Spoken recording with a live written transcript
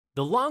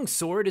The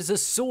longsword is a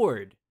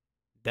sword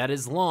that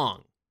is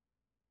long.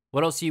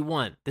 What else do you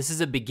want? This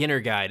is a beginner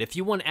guide. If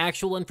you want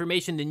actual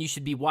information, then you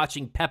should be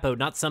watching Peppo,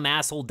 not some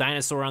asshole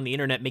dinosaur on the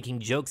internet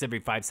making jokes every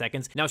 5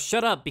 seconds. Now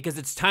shut up, because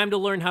it's time to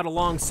learn how to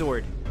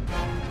longsword.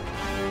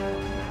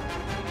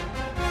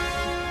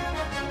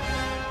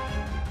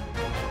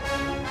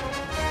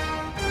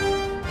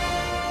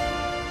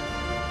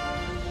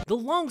 The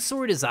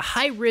longsword is a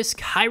high-risk,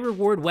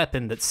 high-reward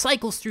weapon that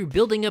cycles through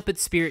building up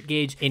its spirit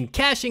gauge and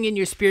cashing in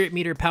your spirit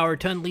meter power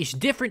to unleash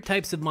different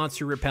types of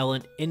monster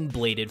repellent in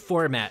bladed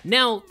format.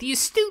 Now, the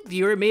astute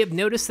viewer may have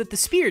noticed that the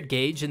spirit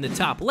gauge in the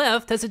top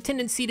left has a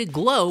tendency to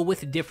glow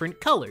with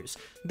different colors,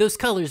 those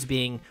colors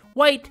being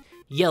white,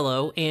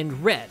 yellow,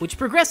 and red, which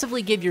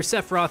progressively give your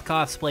Sephiroth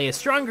cosplay a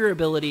stronger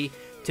ability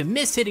to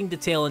miss hitting the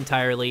tail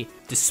entirely,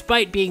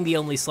 despite being the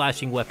only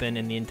slashing weapon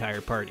in the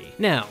entire party.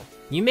 Now,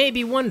 you may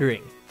be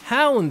wondering,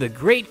 how in the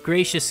great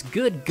gracious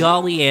good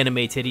golly anime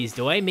titties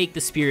do I make the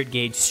spirit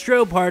gauge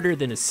strobe harder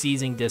than a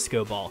seizing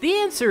disco ball? The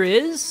answer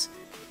is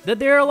that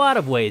there are a lot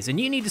of ways, and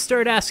you need to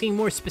start asking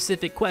more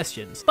specific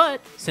questions. But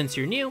since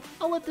you're new,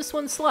 I'll let this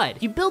one slide.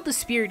 You build the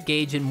spirit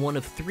gauge in one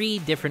of 3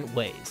 different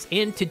ways,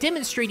 and to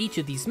demonstrate each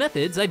of these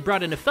methods, I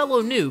brought in a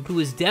fellow noob who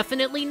is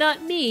definitely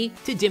not me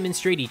to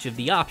demonstrate each of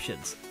the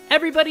options.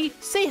 Everybody,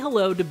 say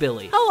hello to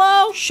Billy.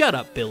 Hello! Shut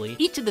up, Billy.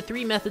 Each of the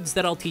 3 methods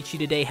that I'll teach you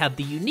today have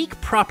the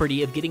unique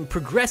property of getting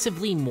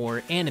progressively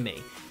more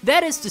anime.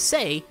 That is to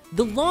say,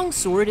 the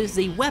longsword is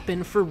a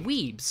weapon for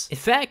weebs. In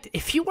fact,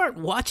 if you aren't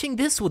watching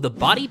this with a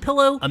body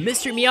pillow, a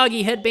Mr.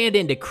 Miyagi headband,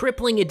 and a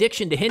crippling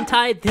addiction to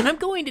hentai, then I'm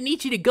going to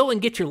need you to go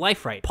and get your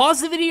life right.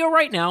 Pause the video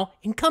right now,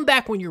 and come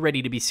back when you're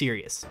ready to be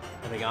serious.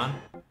 Are they gone?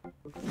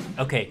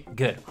 Okay,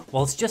 good.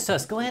 Well, it's just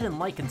us. Go ahead and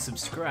like and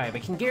subscribe. I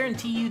can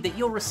guarantee you that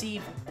you'll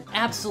receive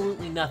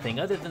absolutely nothing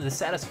other than the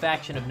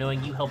satisfaction of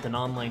knowing you helped an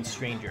online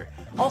stranger.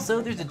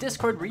 Also, there's a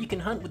Discord where you can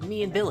hunt with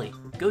me and Billy.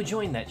 Go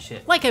join that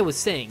shit. Like I was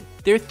saying,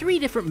 there are 3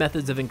 different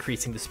methods of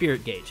increasing the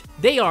spirit gauge.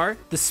 They are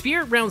the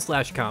spirit round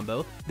slash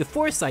combo, the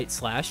foresight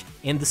slash,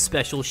 and the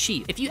special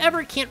sheath. If you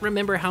ever can't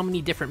remember how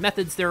many different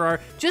methods there are,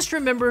 just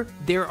remember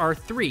there are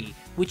 3.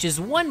 Which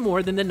is 1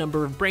 more than the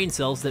number of brain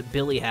cells that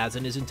Billy has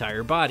in his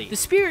entire body. The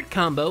spirit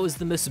combo is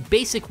the most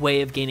basic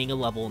way of gaining a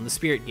level in the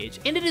spirit gauge,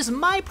 and it is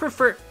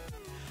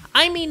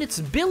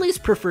it's Billy's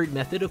preferred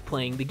method of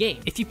playing the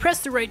game. If you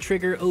press the right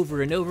trigger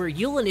over and over,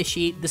 you'll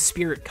initiate the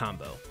spirit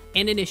combo,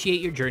 and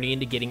initiate your journey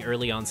into getting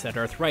early onset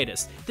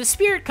arthritis. The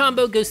spirit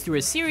combo goes through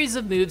a series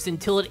of moves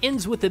until it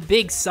ends with a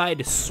big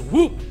side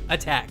swoop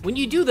attack. When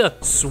you do the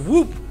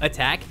swoop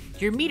attack,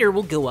 your meter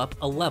will go up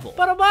a level.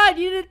 But Ahmad,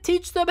 you didn't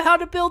teach them how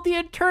to build the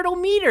internal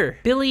meter.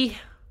 Billy,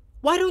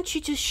 why don't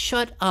you just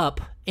shut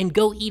up and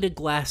go eat a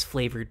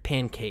glass-flavored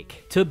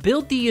pancake? To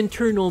build the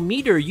internal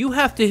meter, you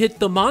have to hit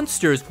the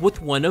monsters with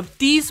one of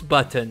these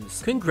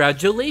buttons.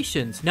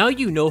 Congratulations, now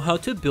you know how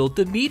to build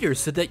the meter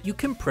so that you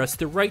can press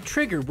the right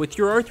trigger with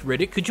your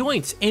arthritic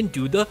joints and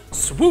do the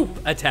swoop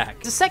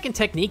attack. The second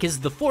technique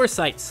is the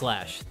foresight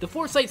slash. The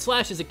foresight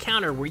slash is a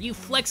counter where you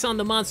flex on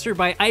the monster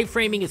by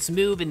iframing its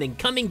move and then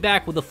coming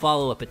back with a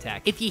follow-up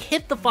attack. If you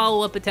hit the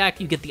follow-up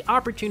attack, you get the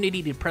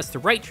opportunity to press the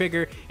right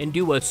trigger and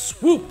do a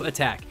swoop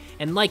attack.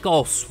 And like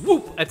all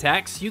swoop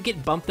attacks, you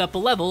get bumped up a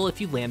level if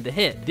you land the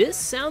hit. This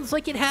sounds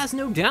like it has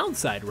no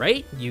downside,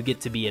 right? You get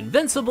to be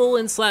invincible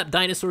and slap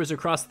dinosaurs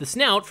across the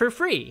snout for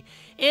free.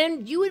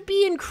 And you would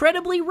be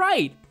incredibly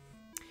right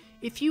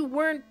if you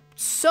weren't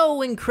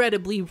so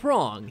incredibly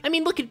wrong. I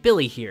mean, look at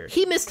Billy here.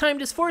 He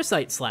mistimed his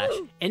foresight slash,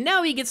 and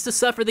now he gets to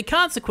suffer the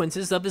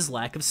consequences of his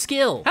lack of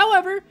skill.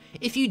 However,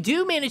 if you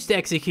do manage to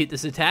execute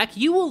this attack,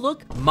 you will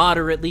look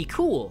moderately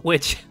cool,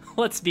 which,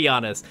 let's be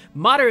honest,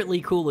 moderately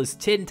cool is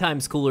 10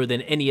 times cooler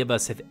than any of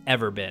us have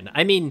ever been.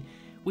 I mean,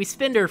 we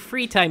spend our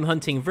free time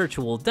hunting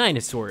virtual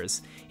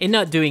dinosaurs and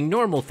not doing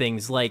normal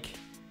things like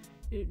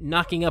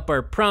knocking up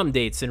our prom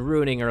dates and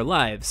ruining our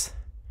lives.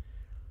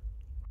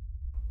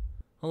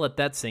 I'll let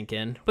that sink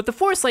in. But the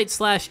foresight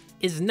slash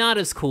is not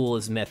as cool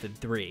as method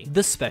 3,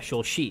 the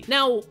special sheath.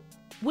 Now,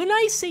 when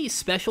I say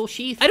special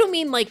sheath, I don't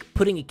mean like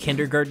putting a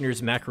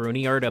kindergartner's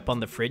macaroni art up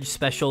on the fridge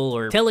special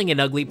or telling an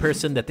ugly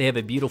person that they have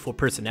a beautiful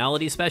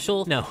personality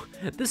special. No,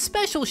 the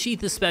special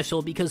sheath is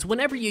special because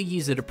whenever you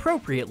use it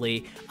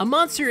appropriately, a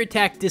monster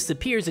attack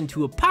disappears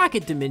into a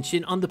pocket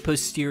dimension on the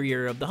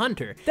posterior of the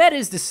hunter. That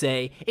is to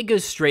say, it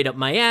goes straight up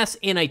my ass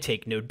and I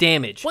take no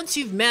damage. Once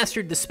you've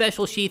mastered the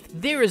special sheath,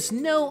 there is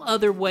no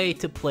other way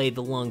to play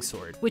the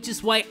longsword, which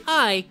is why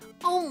I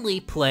only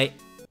play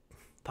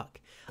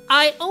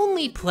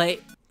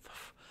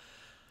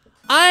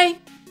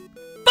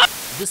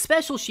The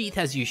special sheath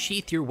has you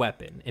sheath your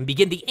weapon and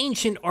begin the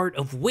ancient art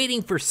of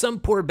waiting for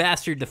some poor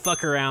bastard to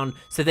fuck around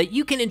so that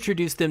you can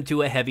introduce them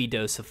to a heavy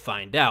dose of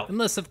find out.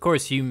 Unless of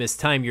course you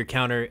mistime your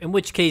counter, in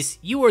which case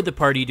you are the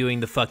party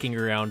doing the fucking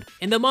around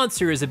and the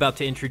monster is about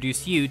to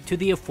introduce you to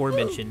the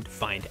aforementioned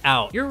find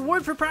out. Your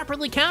reward for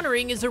properly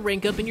countering is a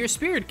rank up in your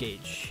spirit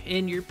gauge,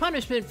 and your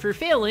punishment for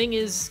failing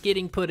is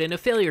getting put in a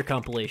failure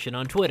compilation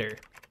on Twitter.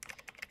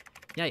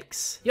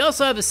 Yikes. You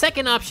also have a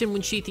second option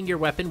when sheathing your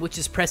weapon, which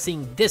is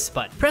pressing this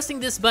button. Pressing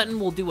this button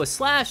will do a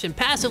slash and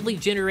passively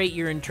generate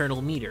your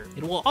internal meter.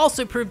 It will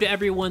also prove to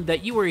everyone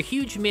that you are a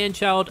huge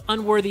man-child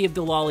unworthy of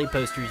the lolly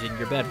posters in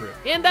your bedroom.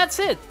 And that's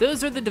it.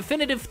 Those are the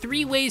definitive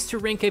 3 ways to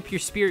rank up your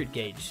spirit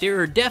gauge. There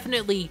are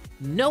definitely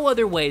no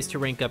other ways to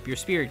rank up your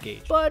spirit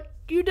gauge. But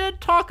you did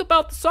talk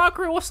about the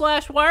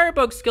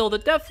Sakura/Wirebug skill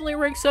that definitely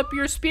ranks up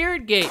your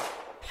spirit gauge.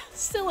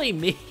 Silly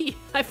me,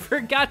 I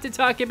forgot to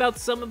talk about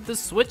some of the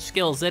switch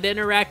skills that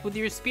interact with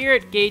your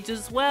spirit gauge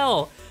as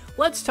well.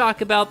 Let's talk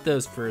about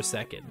those for a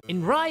second.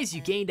 In Rise, you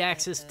gained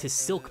access to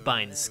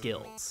Silkbind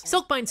skills.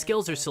 Silkbind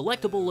skills are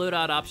selectable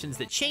loadout options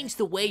that change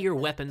the way your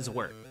weapons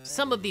work.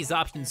 Some of these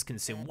options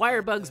consume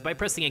wirebugs by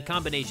pressing a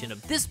combination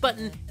of this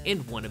button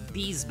and one of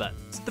these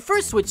buttons. The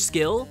first switch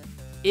skill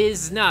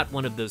is not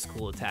one of those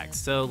cool attacks,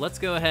 so let's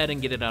go ahead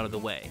and get it out of the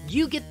way.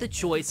 You get the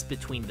choice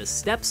between the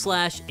Step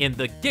Slash and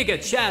the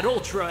Giga Chad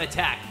Ultra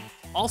attack,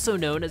 also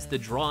known as the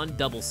Drawn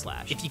Double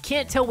Slash. If you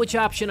can't tell which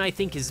option I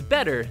think is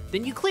better,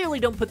 then you clearly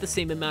don't put the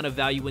same amount of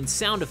value in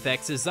sound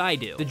effects as I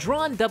do. The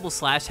Drawn Double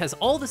Slash has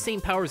all the same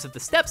powers of the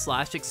Step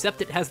Slash,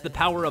 except it has the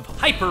power of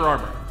Hyper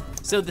Armor.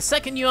 So the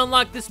second you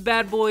unlock this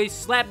bad boy,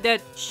 slap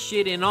that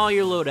shit in all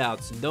your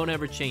loadouts and don't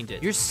ever change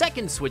it. Your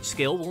second switch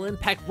skill will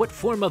impact what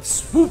form of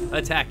swoop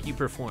attack you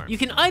perform. You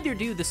can either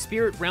do the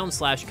Spirit Round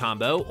Slash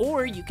combo,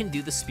 or you can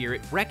do the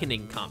Spirit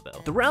Reckoning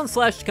combo. The Round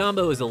Slash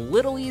combo is a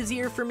little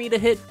easier for me to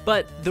hit,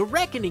 but the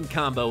Reckoning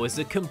combo is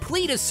a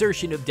complete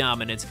assertion of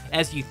dominance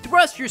as you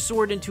thrust your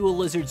sword into a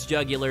lizard's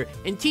jugular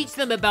and teach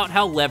them about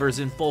how levers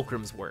and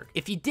fulcrums work.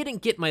 If you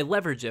didn't get my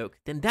lever joke,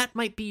 then that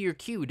might be your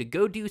cue to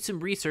go do some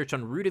research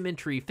on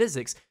rudimentary physics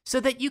so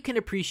that you can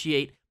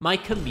appreciate my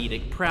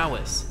comedic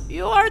prowess.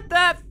 You aren't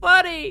that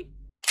funny!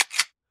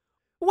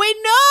 Wait,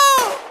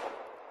 no!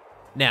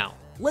 Now,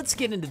 let's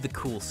get into the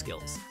cool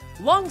skills.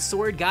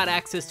 Longsword got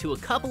access to a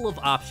couple of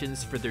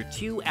options for their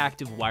 2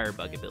 active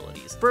wirebug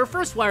abilities. For our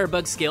first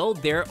wirebug skill,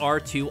 there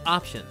are 2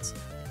 options.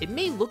 It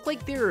may look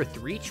like there are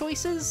 3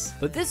 choices,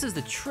 but this is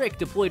the trick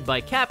deployed by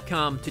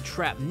Capcom to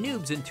trap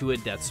noobs into a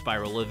death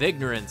spiral of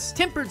ignorance.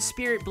 Tempered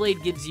Spirit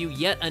Blade gives you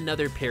yet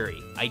another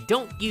parry. I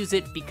don't use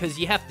it because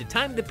you have to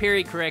time the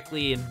parry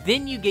correctly and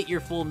then you get your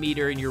full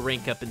meter and your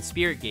rank up in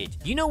Spirit Gauge.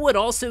 You know what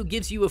also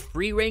gives you a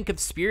free rank of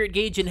Spirit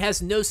Gauge and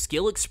has no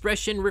skill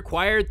expression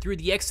required through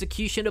the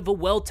execution of a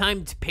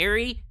well-timed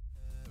parry?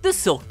 The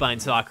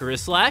Silkbind Sakura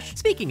Slash.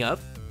 Speaking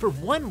of, for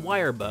 1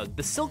 wirebug,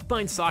 the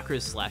Silkbind Sakura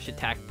Slash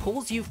attack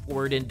pulls you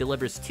forward and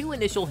delivers 2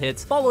 initial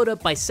hits, followed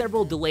up by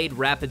several delayed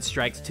rapid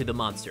strikes to the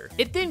monster.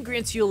 It then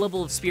grants you a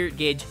level of Spirit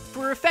Gauge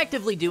for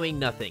effectively doing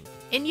nothing.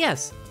 And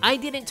yes, I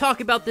didn't talk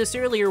about this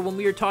earlier when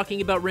we were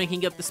talking about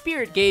ranking up the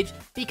Spirit Gauge,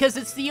 because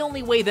it's the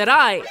only way that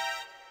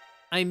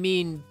I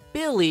mean,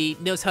 Billy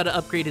knows how to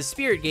upgrade his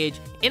Spirit Gauge,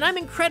 and I'm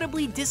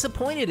incredibly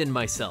disappointed in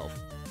myself.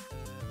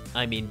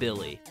 I mean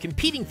Billy.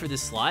 Competing for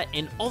this slot,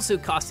 and also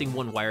costing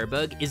 1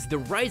 wirebug, is the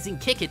Rising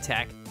Kick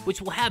attack,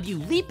 which will have you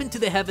leap into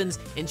the heavens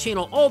and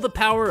channel all the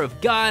power of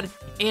God,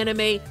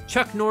 anime,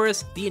 Chuck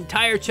Norris, the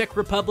entire Czech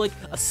Republic,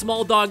 a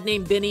small dog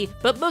named Benny,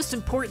 but most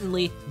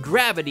importantly,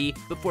 gravity,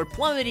 before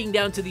plummeting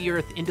down to the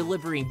earth and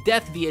delivering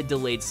death via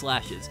delayed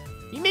slashes.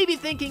 You may be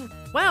thinking,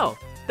 wow,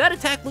 that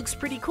attack looks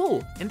pretty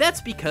cool, and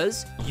that's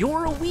because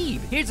you're a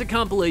weeb. Here's a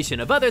compilation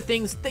of other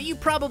things that you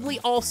probably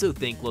also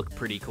think look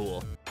pretty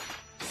cool.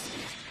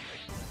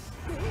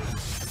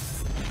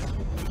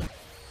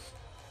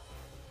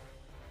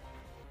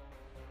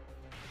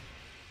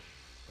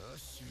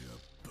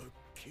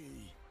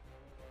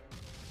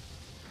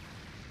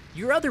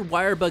 Your other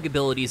wirebug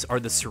abilities are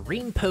the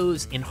Serene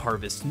Pose and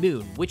Harvest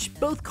Moon, which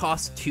both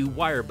cost 2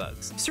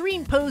 wirebugs.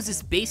 Serene Pose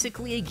is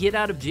basically a get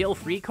out of jail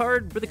free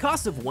card. For the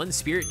cost of 1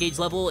 Spirit Gauge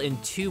level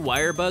and 2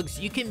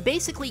 wirebugs, you can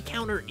basically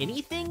counter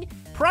anything,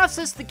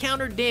 process the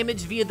counter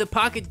damage via the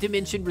pocket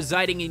dimension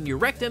residing in your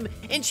rectum,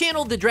 and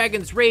channel the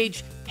Dragon's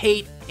Rage,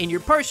 Hate, and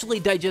your partially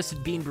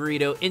digested bean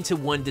burrito into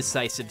 1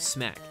 decisive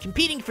smack.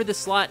 Competing for the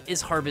slot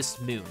is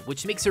Harvest Moon,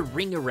 which makes a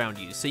ring around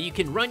you so you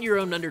can run your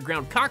own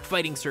underground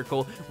cockfighting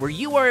circle where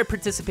you are a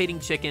participating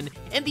chicken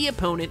and the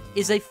opponent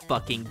is a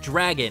fucking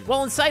dragon.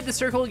 While inside the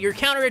circle, your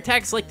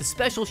counterattacks like the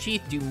Special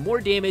Sheath do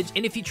more damage,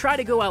 and if you try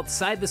to go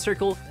outside the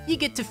circle, you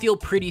get to feel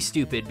pretty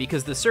stupid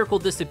because the circle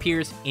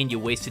disappears and you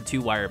wasted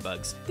 2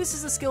 wirebugs. This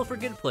is a skill for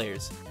good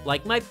players,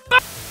 like my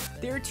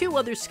There are 2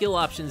 other skill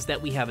options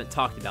that we haven't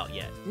talked about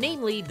yet,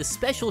 namely the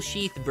Special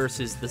Sheath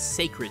versus the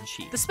Sacred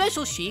Sheath. The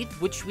Special Sheath,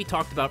 which we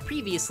talked about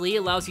previously,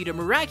 allows you to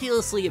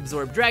miraculously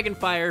absorb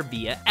Dragonfire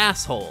via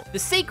Asshole. The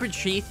Sacred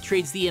Sheath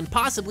trades the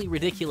impossibly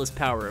ridiculous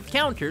power of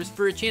counters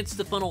for a chance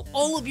to funnel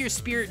all of your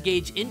Spirit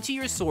Gauge into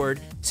your sword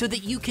so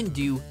that you can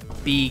do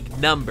Big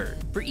Number.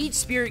 For each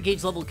Spirit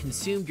Gauge level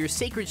consumed, your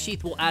Sacred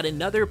Sheath will add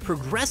another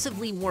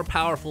progressively more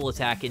powerful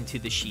attack into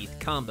the Sheath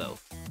combo.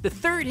 The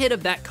third hit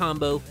of that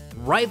combo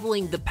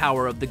rivaling the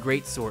power of the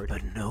greatsword.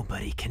 But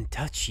nobody can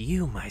touch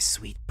you, my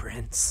sweet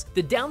prince.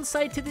 The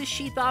downside to this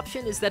sheath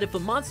option is that if a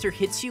monster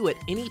hits you at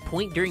any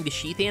point during the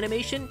sheath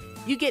animation,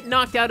 you get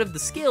knocked out of the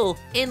skill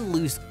and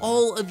lose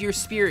all of your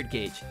spirit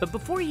gauge. But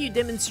before you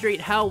demonstrate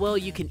how well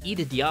you can eat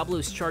a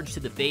Diablo's charge to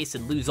the face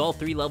and lose all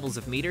 3 levels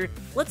of meter,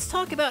 let's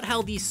talk about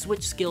how these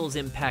switch skills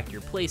impact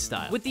your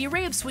playstyle. With the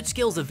array of switch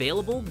skills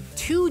available,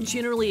 2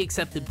 generally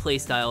accepted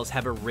playstyles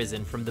have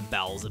arisen from the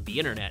bowels of the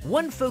internet.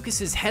 One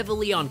focuses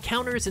heavily on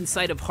counters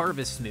inside of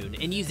Harvest Moon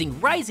and using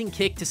Rising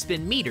Kick to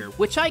spin meter,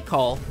 which I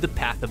call the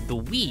path of the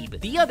weeb.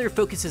 The other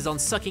focuses on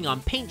sucking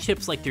on paint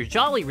chips like their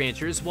Jolly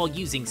Ranchers while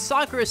using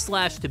Sakura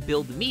Slash to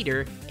build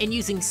meter and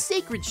using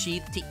Sacred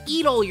Sheath to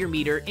eat all your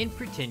meter and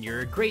pretend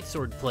you're a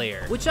greatsword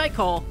player, which I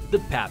call the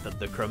path of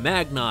the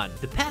Cro-Magnon.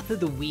 The path of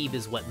the weeb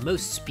is what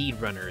most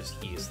speedrunners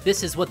use.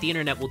 This is what the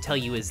internet will tell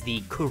you is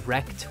the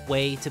correct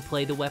way to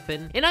play the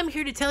weapon, and I'm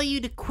here to tell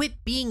you to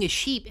quit being a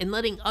sheep and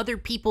letting other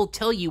people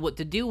tell you what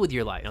to do with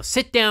your life. Now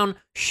sit down,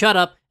 shut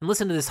up, and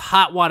listen to this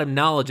hot wad of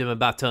knowledge I'm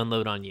about to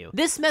unload on you.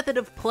 This method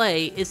of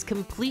play is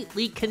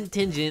completely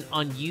contingent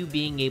on you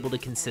being able to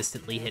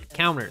consistently hit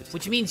counters,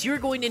 which means you're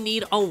going to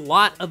need a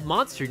lot of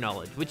monster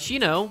knowledge, which, you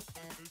know,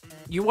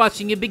 you're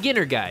watching a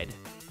beginner guide.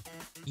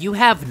 You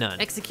have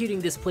none. Executing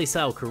this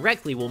playstyle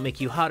correctly will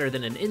make you hotter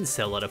than an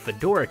incel at a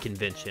fedora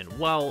convention,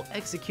 while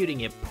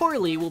executing it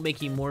poorly will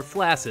make you more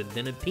flaccid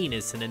than a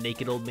penis in a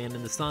naked old man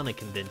in the sauna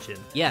convention.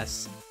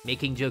 Yes,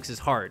 making jokes is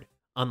hard,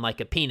 unlike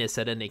a penis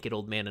at a naked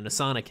old man in a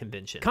sauna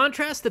convention.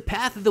 Contrast the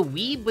path of the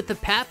weeb with the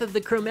path of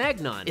the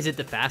Cro-Magnon. Is it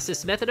the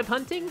fastest method of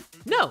hunting?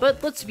 No,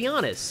 but let's be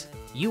honest.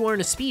 You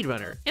aren't a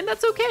speedrunner, and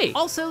that's okay.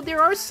 Also,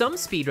 there are some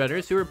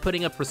speedrunners who are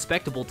putting up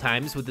respectable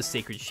times with the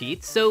Sacred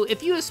Sheath, so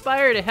if you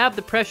aspire to have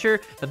the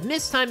pressure of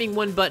mistiming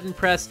one button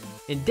press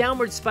and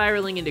downward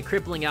spiraling into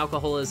crippling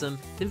alcoholism,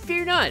 then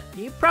fear not,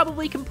 you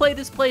probably can play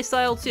this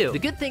playstyle too. The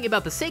good thing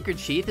about the Sacred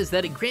Sheath is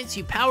that it grants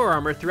you power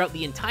armor throughout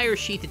the entire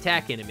sheath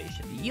attack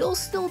animation. You'll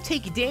still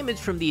take damage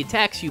from the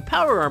attacks you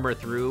power armor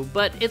through,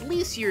 but at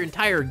least your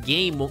entire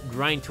game won't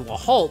grind to a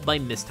halt by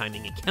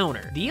mistiming a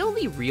counter. The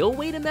only real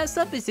way to mess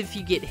up is if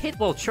you get hit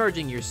while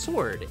charging your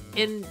sword,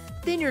 and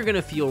then you're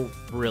gonna feel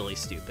really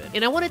stupid.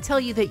 And I want to tell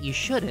you that you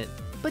shouldn't,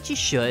 but you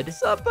should.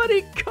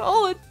 Somebody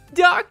call a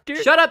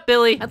doctor. Shut up,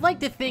 Billy. I'd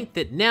like to think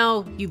that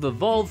now you've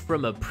evolved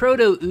from a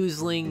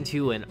proto-oozling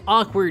to an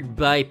awkward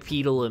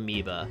bipedal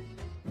amoeba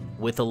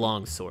with a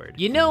longsword.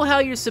 You know how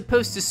you're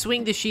supposed to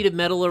swing the sheet of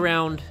metal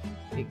around?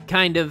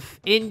 Kind of.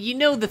 And you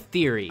know the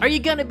theory. Are you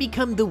gonna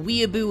become the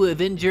weeaboo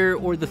Avenger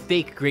or the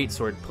fake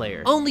greatsword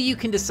player? Only you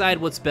can decide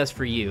what's best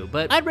for you,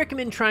 but I'd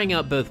recommend trying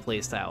out both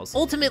playstyles.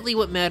 Ultimately,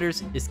 what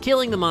matters is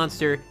killing the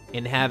monster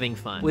and having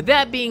fun. With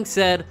that being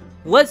said,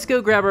 let's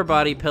go grab our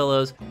body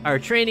pillows, our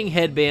training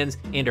headbands,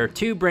 and our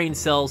 2 brain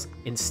cells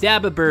and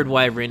stab a bird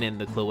wyvern in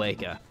the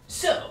cloaca.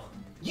 So,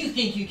 you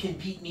think you can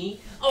beat me?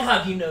 I'll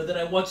have you know that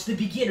I watched the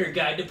beginner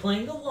guide to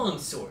playing the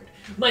longsword.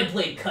 My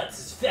blade cuts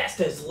as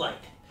fast as light.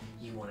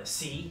 You wanna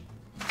see?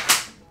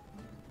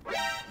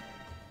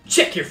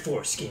 Check your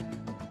foreskin.